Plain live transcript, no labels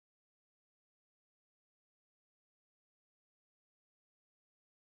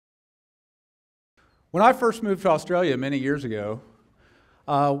When I first moved to Australia many years ago,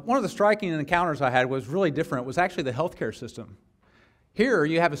 one of the striking encounters I had was really different. It was actually the healthcare system. Here,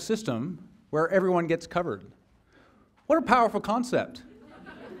 you have a system where everyone gets covered. What a powerful concept.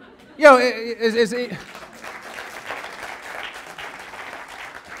 You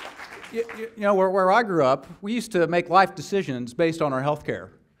know, where I grew up, we used to make life decisions based on our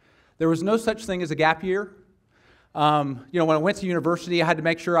healthcare. There was no such thing as a gap year. When I went to university, I had to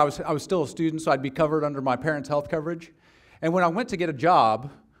make sure I was still a student, so I'd be covered under my parents' health coverage. And when I went to get a job,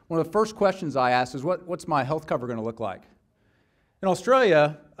 one of the first questions I asked is, what's my health cover going to look like? In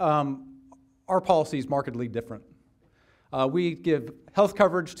Australia, our policy is markedly different. We give health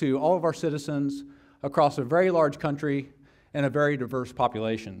coverage to all of our citizens across a very large country and a very diverse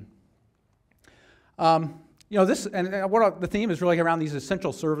population. The theme is really around these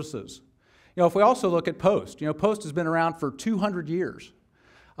essential services. If we also look at Post, Post has been around for 200 years.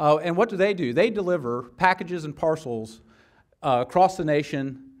 And what do? They deliver packages and parcels across the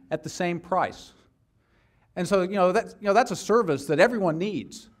nation at the same price. And so, that's a service that everyone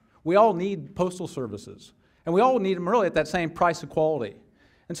needs. We all need postal services. And we all need them really at that same price of quality.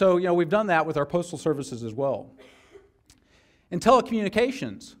 And so, we've done that with our postal services as well. In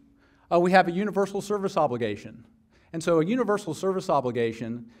telecommunications, we have a universal service obligation. And so a universal service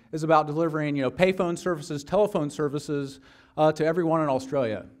obligation is about delivering, payphone services, telephone services to everyone in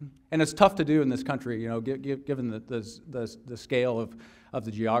Australia. And it's tough to do in this country, given the scale of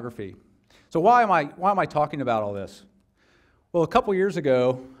the geography. So why am I talking about all this? Well, a couple years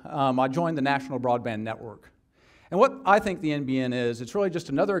ago, I joined the National Broadband Network. And what I think the NBN is, it's really just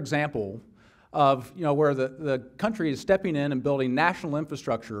another example of, where the country is stepping in and building national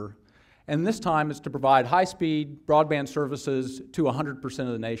infrastructure. And this time it's to provide high-speed broadband services to 100% of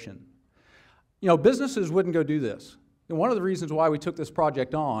the nation. Businesses wouldn't go do this. And one of the reasons why we took this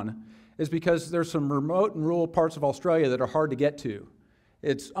project on is because there's some remote and rural parts of Australia that are hard to get to.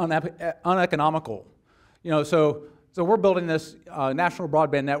 It's uneconomical. So we're building this national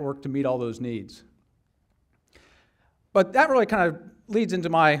broadband network to meet all those needs. But that really kind of leads into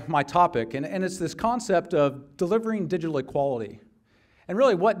my topic, and it's this concept of delivering digital equality. And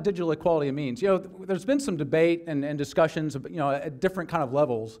really what digital equality means. There's been some debate and discussions, at different kind of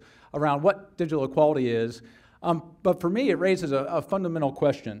levels around what digital equality is. But for me, it raises a fundamental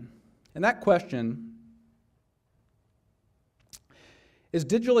question. And that question is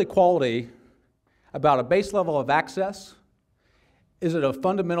digital equality about a base level of access? Is it a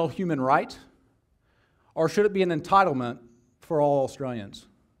fundamental human right? Or should it be an entitlement for all Australians?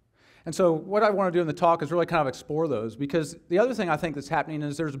 And so what I want to do in the talk is really kind of explore those, because the other thing I think that's happening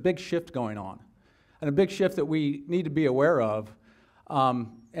is there's a big shift going on, and a big shift that we need to be aware of, and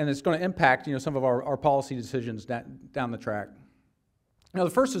it's going to impact some of our policy decisions down the track. The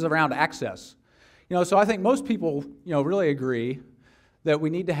first is around access. So I think most people really agree that we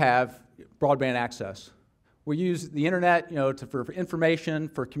need to have broadband access. We use the internet for information,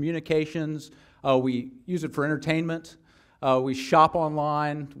 for communications. We use it for entertainment. We shop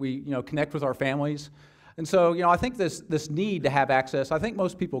online, we connect with our families. And so I think this need to have access, I think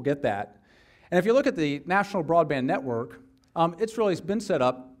most people get that. And if you look at the National Broadband Network, it's really been set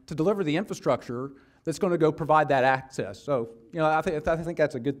up to deliver the infrastructure that's going to go provide that access. So I think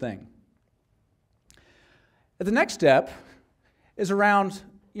that's a good thing. The next step is around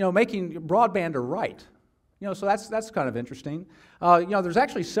making broadband a right. So that's kind of interesting. There's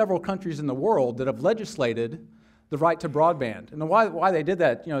actually several countries in the world that have legislated the right to broadband. And why they did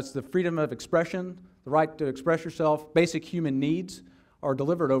that, it's the freedom of expression, the right to express yourself, basic human needs are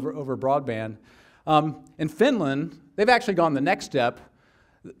delivered over broadband. In Finland, they've actually gone the next step.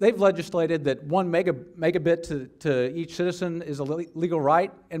 They've legislated that 1 megabit to each citizen is a legal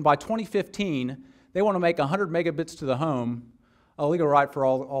right, and by 2015, they want to make 100 megabits to the home a legal right for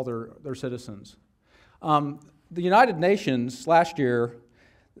all their citizens. The United Nations last year,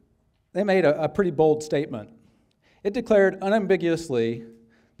 they made a pretty bold statement. It declared unambiguously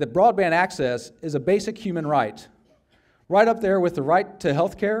that broadband access is a basic human right, right up there with the right to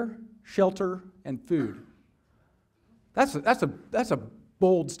health care, shelter, and food. That's a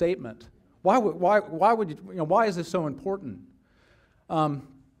bold statement. Why is this so important? When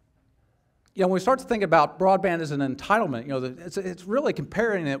we start to think about broadband as an entitlement, it's really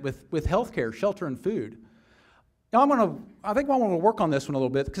comparing it with health care, shelter, and food. I think I want to work on this one a little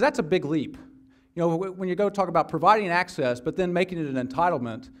bit, because that's a big leap. When you go talk about providing access, but then making it an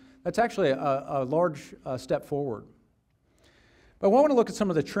entitlement, that's actually a large step forward. But I want to look at some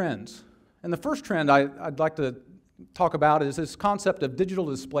of the trends. And the first trend I'd like to talk about is this concept of digital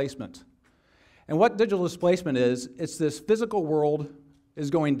displacement. And what digital displacement is, it's this physical world is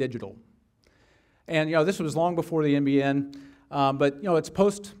going digital. And this was long before the NBN, but it's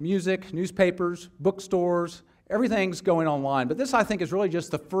post music, newspapers, bookstores, everything's going online. But this, I think, is really just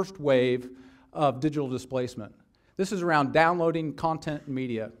the first wave of digital displacement. This is around downloading content and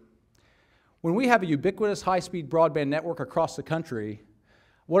media. When we have a ubiquitous high-speed broadband network across the country,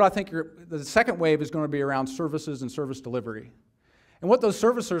 what I think the second wave is going to be around services and service delivery. And what those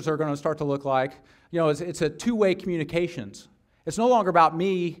services are going to start to look like, it's a two-way communications. It's no longer about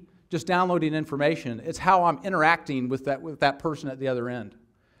me just downloading information. It's how I'm interacting with that person at the other end.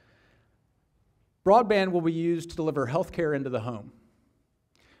 Broadband will be used to deliver healthcare into the home.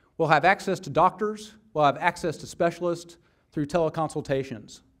 We'll have access to doctors. We'll have access to specialists through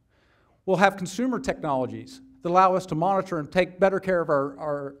teleconsultations. We'll have consumer technologies that allow us to monitor and take better care of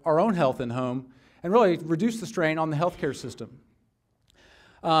our own health in home and really reduce the strain on the healthcare system.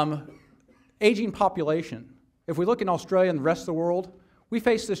 Aging population. If we look in Australia and the rest of the world, we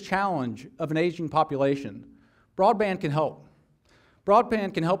face this challenge of an aging population. Broadband can help.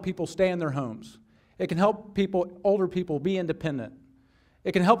 Broadband can help people stay in their homes. It can help older people be independent.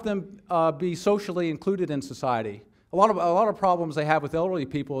 It can help them be socially included in society. A lot of problems they have with elderly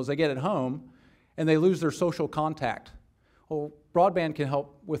people is they get at home and they lose their social contact. Well, broadband can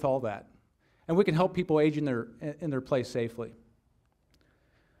help with all that. And we can help people age in their place safely.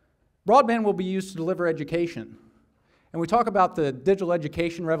 Broadband will be used to deliver education. And we talk about the digital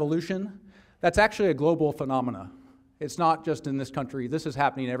education revolution. That's actually a global phenomenon. It's not just in this country. This is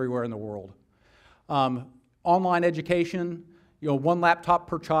happening everywhere in the world. Online education, one laptop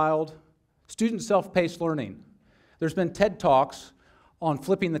per child, student self-paced learning. There's been TEDTalks on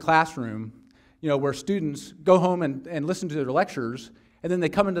flipping the classroom, where students go home and listen to their lectures, and then they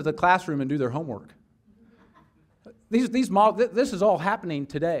come into the classroom and do their homework. This is all happening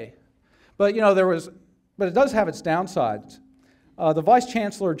today. But, but it does have its downsides. The Vice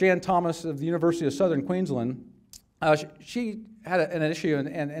Chancellor, Jan Thomas of the University of Southern Queensland, she had an issue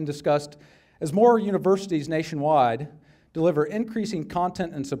and discussed, as more universities nationwide deliver increasing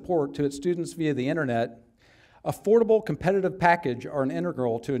content and support to its students via the internet, affordable competitive package are an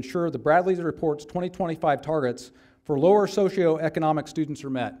integral to ensure the Bradley Report's 2025 targets for lower socioeconomic students are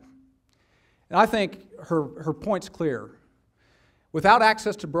met. And I think her point's clear. Without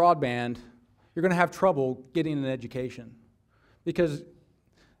access to broadband, you're going to have trouble getting an education because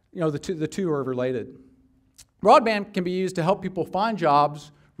the two are related. Broadband can be used to help people find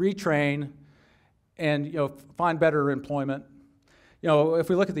jobs, retrain, and find better employment. If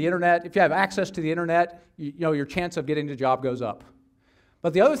we look at the internet, if you have access to the internet, your chance of getting a job goes up.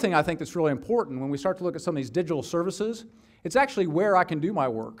 But the other thing I think that's really important when we start to look at some of these digital services, it's actually where I can do my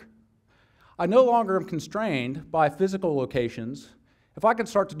work. I no longer am constrained by physical locations. If I can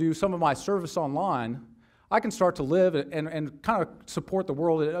start to do some of my service online, I can start to live and kind of support the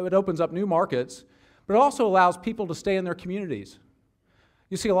world. It opens up new markets, but it also allows people to stay in their communities.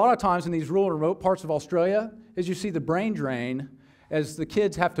 You see a lot of times in these rural and remote parts of Australia is you see the brain drain as the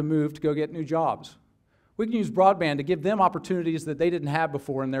kids have to move to go get new jobs. We can use broadband to give them opportunities that they didn't have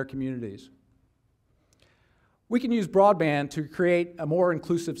before in their communities. We can use broadband to create a more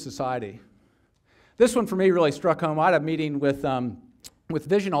inclusive society. This one for me really struck home. I had a meeting with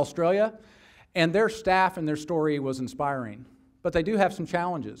Vision Australia, and their staff and their story was inspiring. But they do have some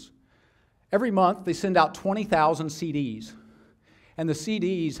challenges. Every month they send out 20,000 CDs. And the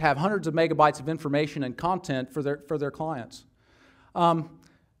CDs have hundreds of megabytes of information and content for their clients.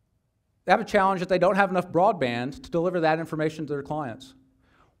 They have a challenge that they don't have enough broadband to deliver that information to their clients.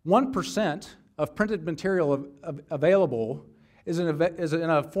 1% of printed material available is in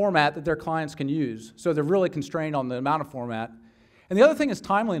a format that their clients can use. So they're really constrained on the amount of format. And the other thing is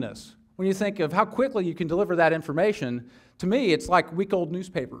timeliness. When you think of how quickly you can deliver that information, to me it's like week-old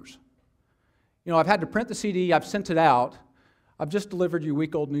newspapers. I've had to print the CD, I've sent it out, I've just delivered you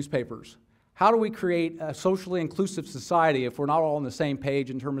week-old newspapers. How do we create a socially inclusive society if we're not all on the same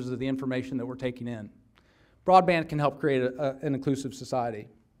page in terms of the information that we're taking in? Broadband can help create an inclusive society.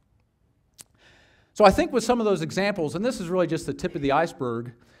 So I think with some of those examples, and this is really just the tip of the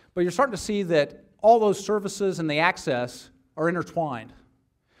iceberg, but you're starting to see that all those services and the access are intertwined.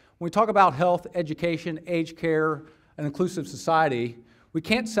 When we talk about health, education, aged care, an inclusive society, we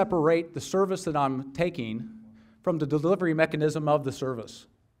can't separate the service that I'm taking from the delivery mechanism of the service.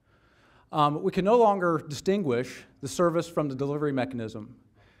 We can no longer distinguish the service from the delivery mechanism.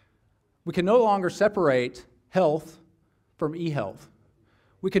 We can no longer separate health from e-health.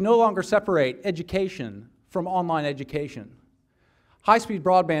 We can no longer separate education from online education. High-speed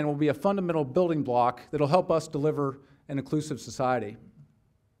broadband will be a fundamental building block that will help us deliver an inclusive society.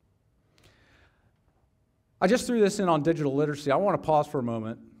 I just threw this in on digital literacy. I want to pause for a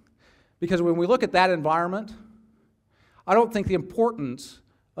moment Because when we look at that environment, I don't think the importance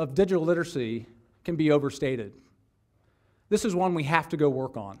of digital literacy can be overstated. This is one we have to go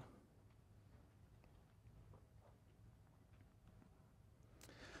work on.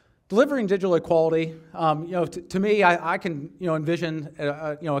 Delivering digital equality, to me, I can envision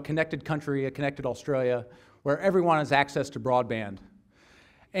a connected country, a connected Australia, where everyone has access to broadband.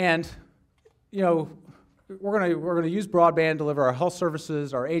 And we're going to use broadband to deliver our health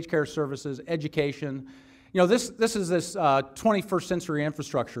services, our aged care services, education. This is this 21st century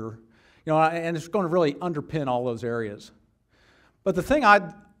infrastructure, and it's going to really underpin all those areas. But the thing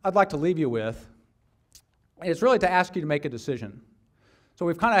I'd like to leave you with is really to ask you to make a decision. So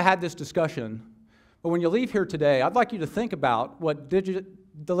we've kind of had this discussion, but when you leave here today, I'd like you to think about what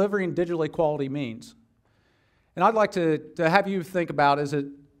delivering digital equality means. And I'd like to have you think about, is it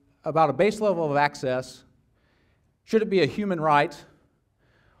about a base level of access? Should it be a human right?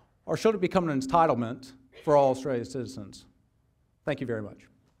 Or should it become an entitlement for all Australian citizens? Thank you very much.